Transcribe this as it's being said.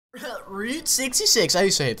Route 66. I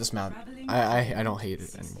used to hate this map. I don't hate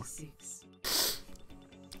it anymore.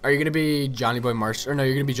 Are you gonna be Johnny Boy Marsh? Or no,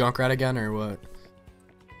 you're gonna be Junkrat again, or what?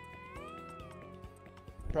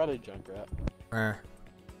 Probably Junkrat.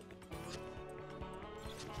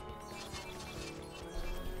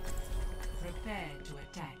 Prepare to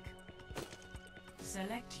attack.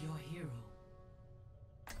 Select your hero.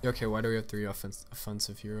 Okay, why do we have 3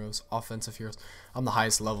 offensive heroes? Offensive heroes. I'm the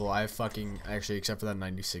highest level. I have fucking, actually, except for that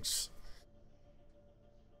 96.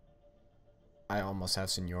 I almost have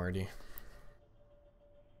seniority.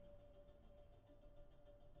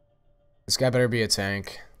 This guy better be a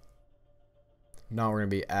tank. No, we're gonna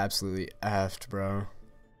be absolutely effed, bro.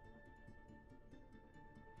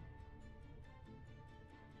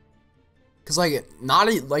 Cause like,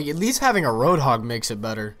 like at least having a Roadhog makes it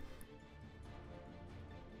better.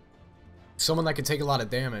 Someone that can take a lot of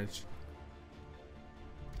damage.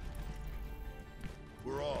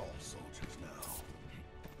 We're all soldiers now.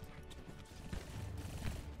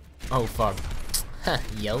 Oh fuck.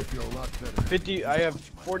 Yo. 50. I have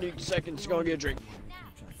 40 seconds to go and get a drink.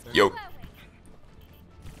 Yo.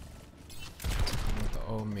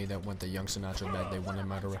 Oh me, that went the young Sinatra bag. They won no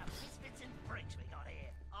matter what.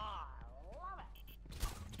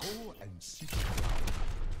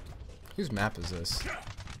 Whose map is this?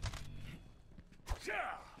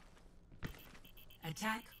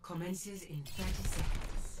 Attack commences in 30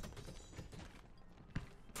 seconds.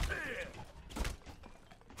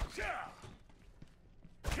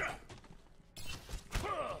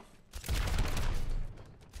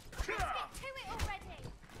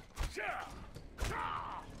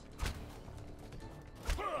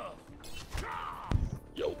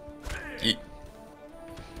 Yo. Yeet.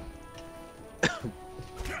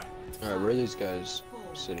 Alright, where are these guys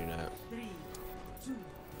sitting at?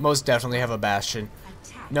 Most definitely have a Bastion.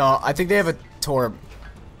 No, I think they have a Torb.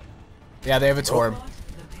 Yeah, they have a Torb.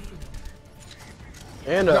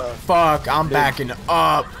 And No, fuck, I'm backing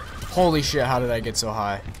up. Holy shit, how did I get so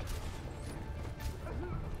high?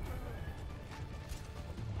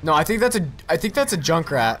 No, I think that's a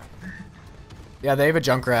Junkrat. Yeah, they have a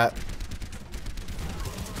Junkrat.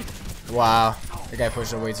 Wow, that guy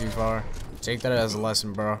pushed it way too far. Take that as a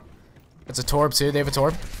lesson, bro. It's a Torb too. They have a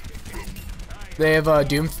Torb. They have a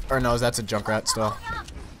Doom, or no, that's a Junkrat still.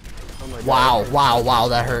 oh my Wow, God. wow,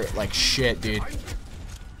 that hurt like shit, dude.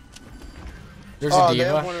 There's a They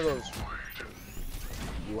have one Diva. of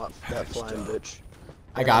those. That flying bitch.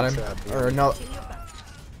 I got him. Or no.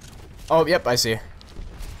 Oh, yep, I see.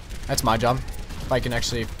 That's my job. If I can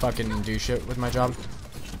actually fucking do shit with my job.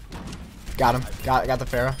 Got him. Got the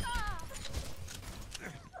Pharah.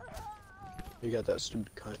 You got that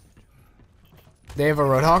stupid cunt. They have a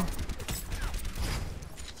Roadhog.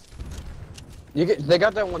 They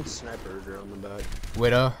got that one sniper girl in the back.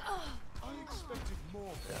 Widow.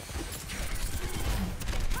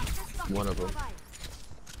 One of them.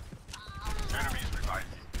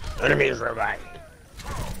 Enemies revived.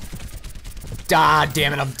 Ah,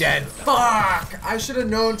 damn it, I'm dead. Fuck! I should have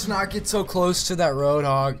known to not get so close to that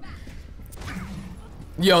Roadhog.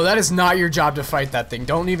 Yo, that is not your job to fight that thing.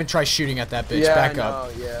 Don't even try shooting at that bitch. Yeah, Back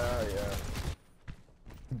up. Yeah.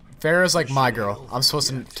 Pharah's like my girl. I'm supposed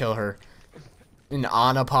to kill her. And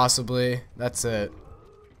Ana possibly. That's it.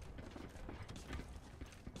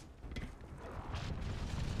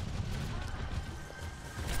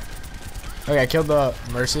 Okay, I killed the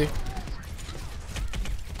Mercy.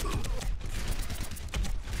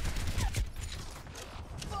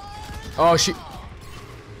 Oh, she...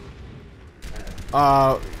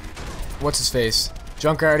 what's his face?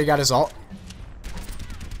 Junker already got his ult.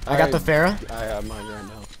 I got the Pharah. I have mine right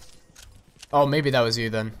now. Oh, maybe that was you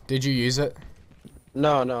then. Did you use it?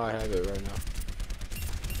 No, I have it right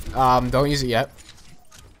now. Don't use it yet.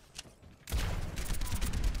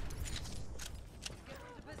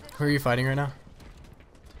 Who are you fighting right now?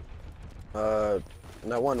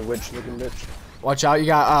 That one witch looking bitch. Watch out, you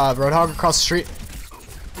got Roadhog across the street.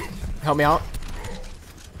 Help me out.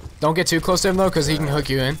 Don't get too close to him though, because he can hook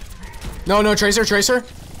you in. No, Tracer.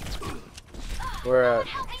 Where at?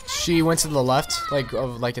 She went to the left, like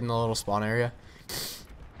in the little spawn area.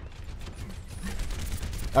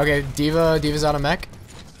 Okay, Diva's out of mech.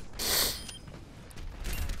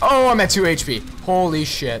 Oh, I'm at 2 HP. Holy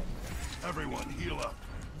shit. Everyone heal up.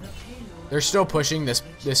 They're still pushing this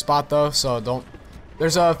spot though, so don't.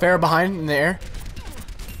 There's a Pharah behind in the air.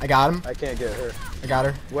 I got him. I can't get her. I got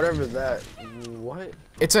her. Whatever that. What?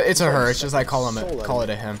 It's a her. It's just I call it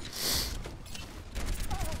a him.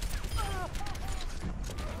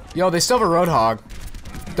 Yo, they still have a Roadhog.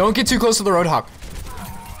 Don't get too close to the Roadhog.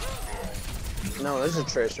 No, there's a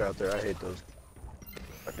Tracer out there. I hate those.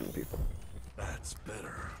 talking to people. That's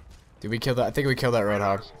better. Did we kill that? I think we killed that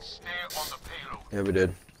Roadhog. Yeah, we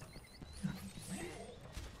did.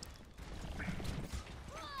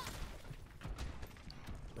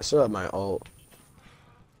 I still have my ult.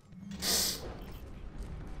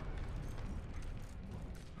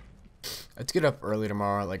 Let's get up early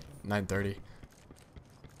tomorrow at like 9:30.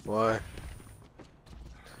 Why?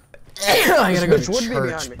 I gotta go Which to would be behind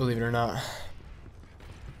church, me. believe it or not.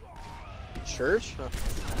 Church? Huh.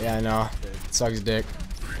 Yeah, I know. It sucks dick.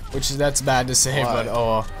 Which is, that's bad to say, Why? but oh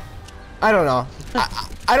well. I don't know.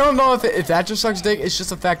 I don't know if that just sucks dick. It's just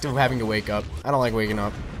the fact of having to wake up. I don't like waking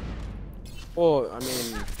up. Well, I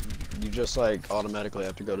mean, you just like automatically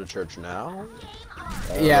have to go to church now?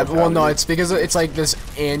 Yeah, well, no, it's because it's like this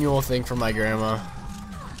annual thing for my grandma.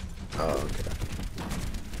 Oh, okay.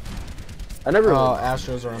 I never. Oh,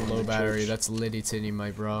 Astros are on low battery. That's litty titty,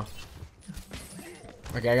 my bro.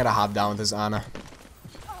 Okay, I gotta hop down with this Ana.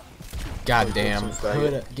 God damn.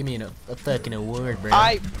 Give me a fucking award, bro.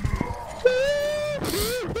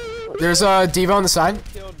 There's a diva on the side.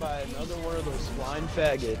 Killed by another one of those blind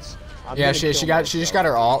faggots. Yeah, she just got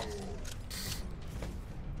her ult.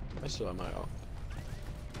 I still have my ult.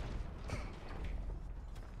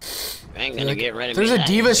 I ain't gonna get rid of There's me a that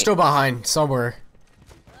diva easy. still behind somewhere.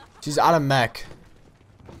 She's out of mech.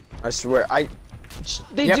 I swear,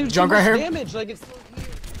 they Yep, do too junk right much here. damage. Like it's,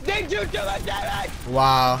 they do too much damage.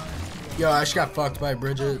 Wow. Yo, I just got fucked by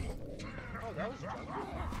Bridget.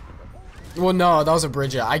 Well, no, that was a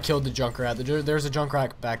Bridget. I killed the Junkrat. There's a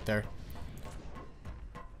Junkrat back there.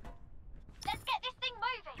 Let's get this thing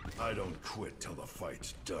moving. I don't quit till the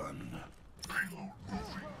fight's done.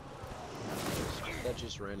 That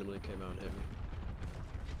just randomly came out and hit me.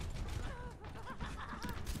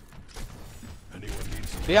 Anyone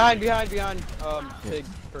needs Behind. Pig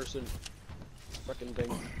person. Fucking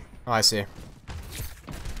thing. Oh, I see.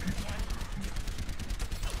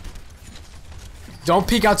 Don't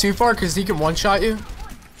peek out too far, because he can one-shot you.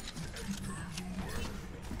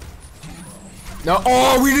 No.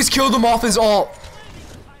 Oh, we just killed him off his ult.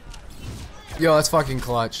 Yo, that's fucking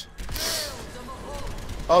clutch.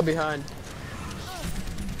 Oh, behind.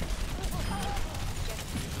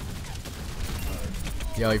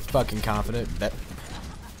 Yo, you fucking confident. That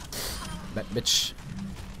bitch.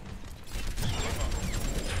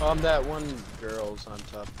 That one girl's on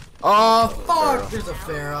top. Oh, fuck! There's a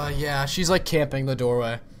Pharah. Yeah, she's like camping the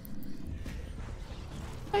doorway.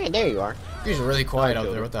 Hey, there you are. She's really quiet out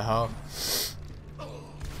killed there. her. What the hell?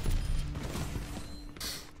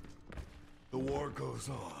 The war goes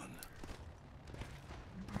on.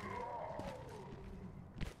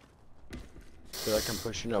 I feel like I'm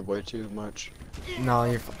pushing up way too much. No,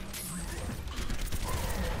 you're.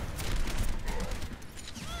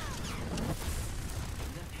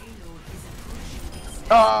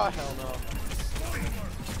 Oh, hell no.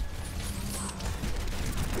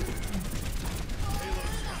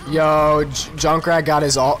 Yo, Junkrat got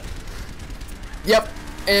his ult. Yep,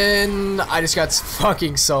 and I just got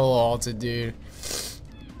fucking solo ulted, dude.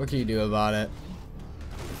 What can you do about it?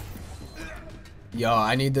 Yo,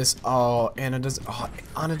 I need this. Oh, Ana does. Oh,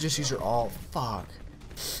 Ana just used her ult. Fuck.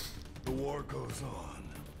 The war goes on.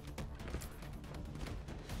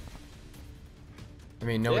 I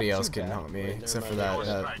mean, nobody Yeah, else too can bad. help me Wait, never except for mind.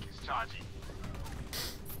 that.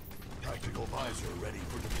 Tactical visor ready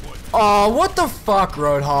for deployment. Oh, what the fuck,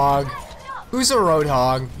 Roadhog? Who's a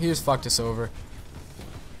Roadhog? He just fucked us over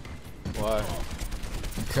Why?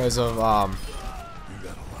 because of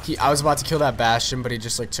I was about to kill that Bastion, but he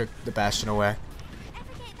just like took the Bastion away.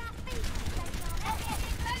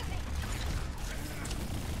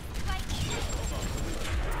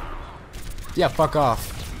 Yeah, fuck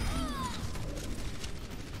off.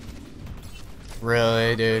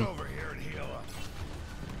 Really, dude? Over here and heal up.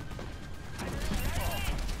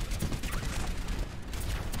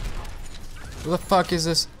 Who the fuck is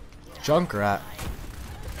this Junkrat?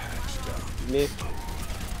 Me?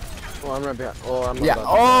 Oh, I'm right behind. Oh, I'm Yeah. about to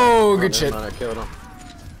Oh, die. good never shit. mind, I killed him.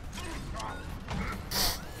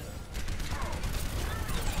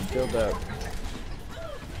 Killed that.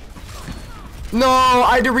 No,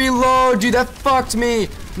 I had to reload, dude. That fucked me.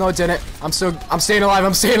 No, it didn't. I'm staying alive.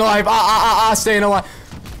 I'm staying alive. Staying alive.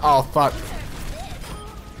 Oh fuck.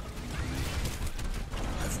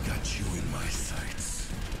 I've got you in my sights.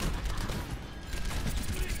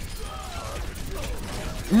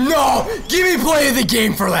 No, give me play of the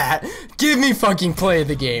game for that. Give me fucking play of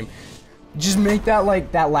the game. Just make that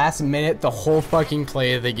like that last minute the whole fucking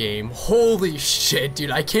play of the game. Holy shit, dude.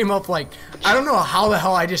 I came up like, I don't know how the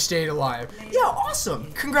hell I just stayed alive. Yeah,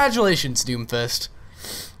 awesome. Congratulations, Doomfist.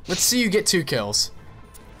 Let's see you get 2 kills.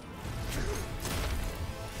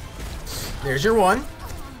 There's your one.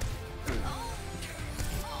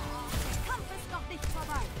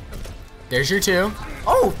 There's your two.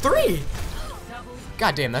 Oh, three!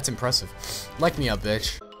 God damn, that's impressive. Like me up,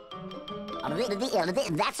 bitch.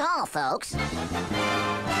 That's all, folks.